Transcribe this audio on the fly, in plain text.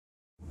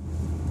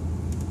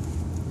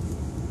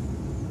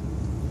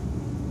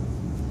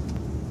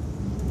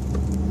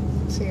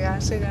Σιγά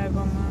σιγά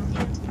ακόμα.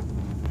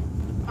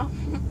 Oh,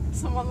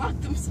 someone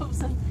locked themselves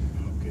in.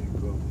 Okay,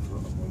 go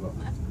από εδώ.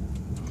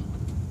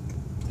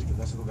 Και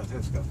κοιτάσαι τον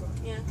καθρέφτη κάτω.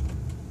 Yeah.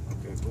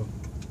 Okay, go.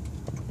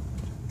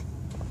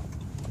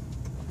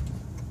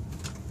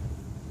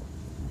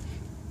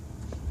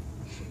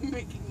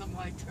 Making them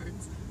wide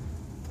turns.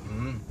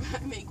 I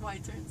make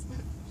wide turns.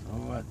 So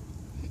what?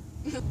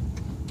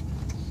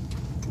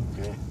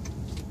 Okay.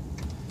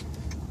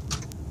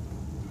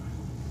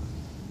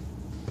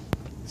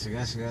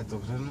 Σιγά σιγά το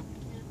φρένο.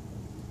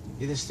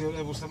 Είδες τι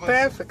ωραία που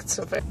σταμάτησε. Perfect,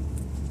 super.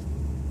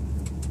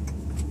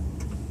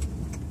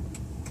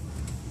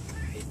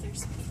 Alright,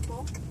 there's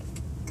people.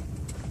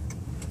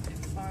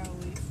 They're far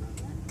away from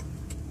it.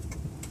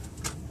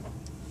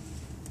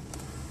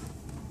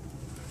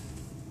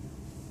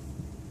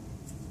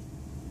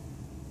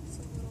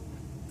 Some little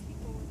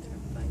people with their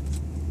bikes.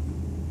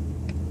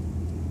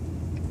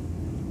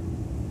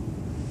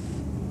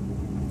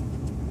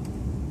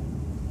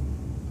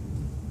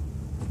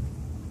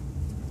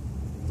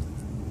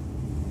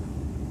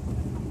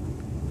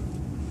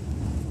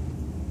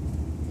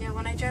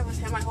 When I drive with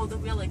him, I hold the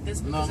wheel like this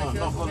because I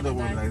feel like hold the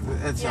wheel like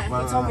this. Yeah,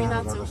 he told me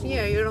not to.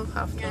 Yeah, you don't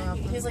have to. Yeah,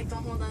 he's like,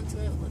 don't hold on to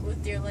it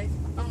with your life.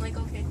 I'm like,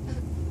 okay,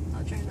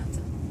 I'll try not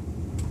to.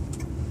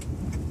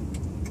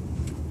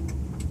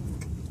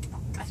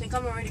 I think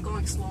I'm already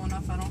going slow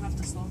enough. I don't have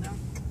to slow down.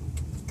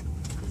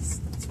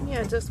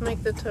 Yeah, just make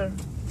the turn.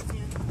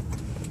 Yeah.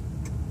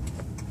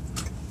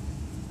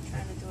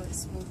 Trying to do it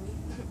smoothly.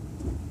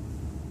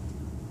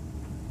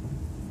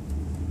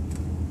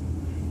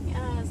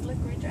 Yes, look,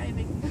 we're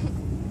driving.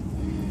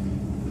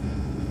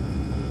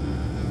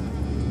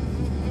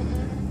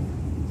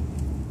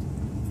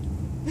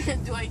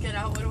 Do I get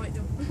out? What do I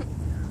do?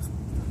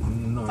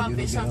 No, you don't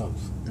get out.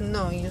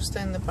 No, you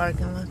stay in the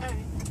parking lot.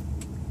 Alright.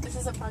 This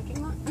is a parking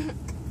lot?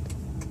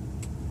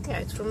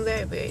 Yeah, it's from the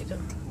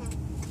aviator.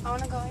 I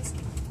wanna go ice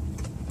skating.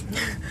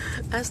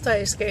 Ας το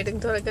ice skating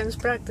τώρα κάνεις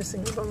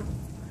practicing λοιπόν.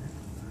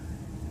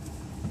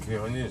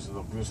 Κρυώνεις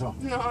εδώ πίσω.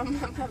 No, I'm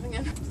having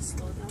enough to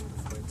slow down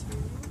before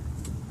turning.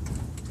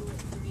 Do it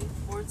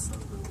 3/4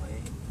 of the way.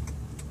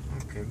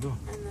 Okay, go.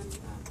 And then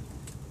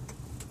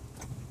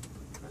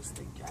press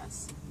the gas.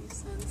 He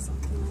said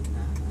something like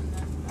that. And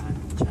then back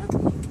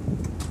gently.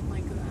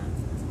 Like that.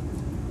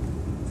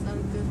 Is that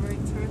a good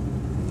right turn?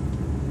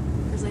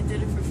 Because I did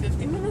it for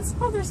 50 minutes.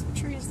 Oh, there's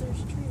trees.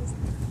 There's trees.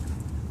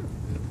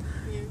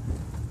 Yeah.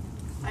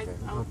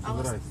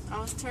 I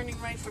was turning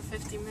right for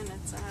 50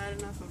 minutes. I had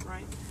enough of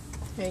right.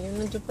 Yeah, you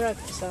need to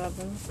practice,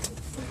 αγαπητέ.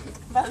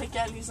 Βάλε κι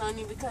άλλη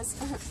ζώνη, because...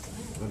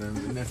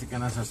 Δεν έρθει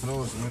κανένας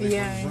αστρός. Yeah,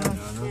 I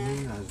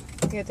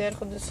know. Γιατί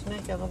έρχονται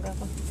συνέχεια εδώ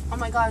κάτω. Oh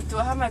my god, do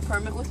I have my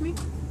permit with me?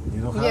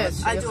 You don't have Yes,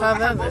 it? you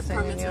have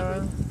everything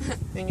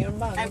in your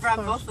bag. I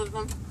brought both of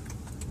them.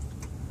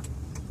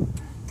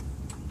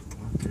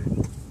 Okay.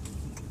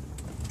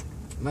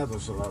 Να το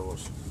ο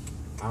λαγός.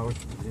 Α,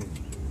 όχι,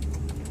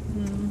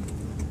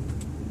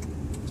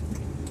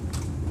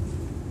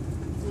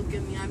 Look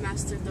at me, I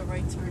mastered the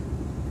right turn.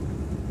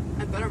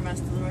 I better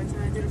master the right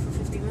turn. I did it for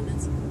 50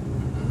 minutes.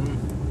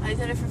 I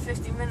did it for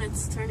 50 minutes,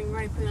 turning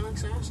right, putting on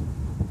acceleration.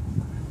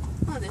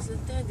 Oh, there's a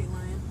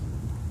dandelion.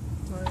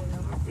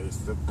 Okay,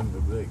 step on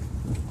the brake.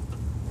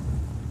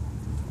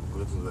 Go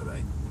to the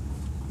right.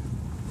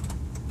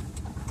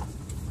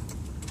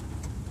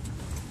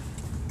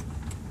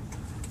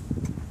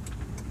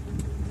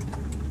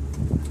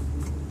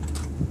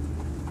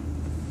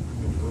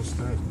 Go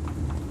straight.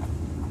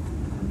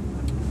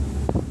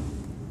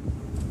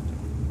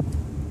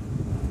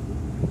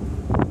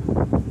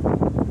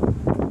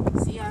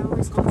 See, I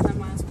always go 10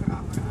 miles per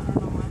hour. I don't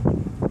know why.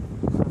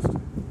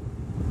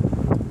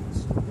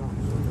 Slow down,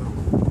 slow down.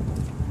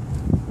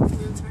 And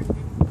then turn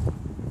here.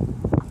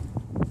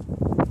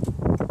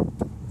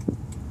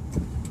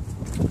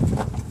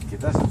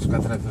 Κοιτάξτε τους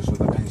καθρέφτες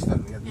όταν κάνεις τα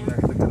γιατί δεν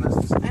έχετε κανένα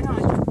στις. I know,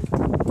 I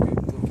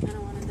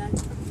don't want to die.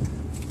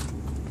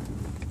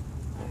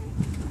 Alright.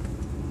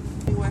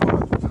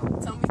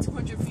 Tell me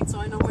 200 feet so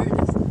I know where it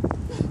is.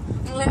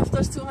 Left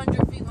us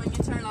 200 feet when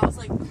you turn. I was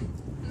like,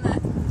 nah.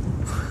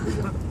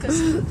 Because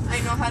I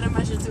know how to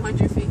measure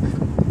 200 feet.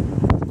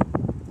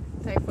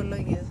 Τα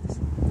υπολογίζεις.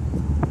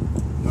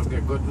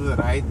 Okay, go to the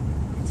right.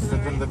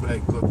 Step on the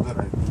brake, go to the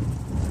right.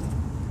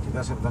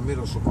 Κοιτάξτε από τα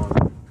μύρο σου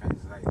πάνω,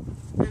 κάνεις right.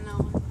 I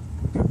know.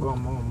 Okay, go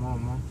more, more,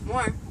 more.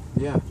 More?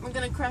 Yeah. We're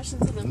gonna crash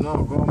into the... No,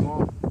 go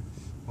more.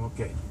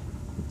 Okay.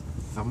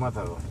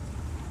 Σταμάτα εδώ.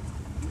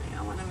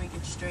 I want to make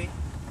it straight.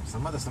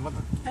 Σταμάτα,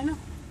 σταμάτα. I know.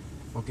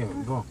 Okay,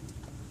 go.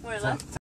 Where, left?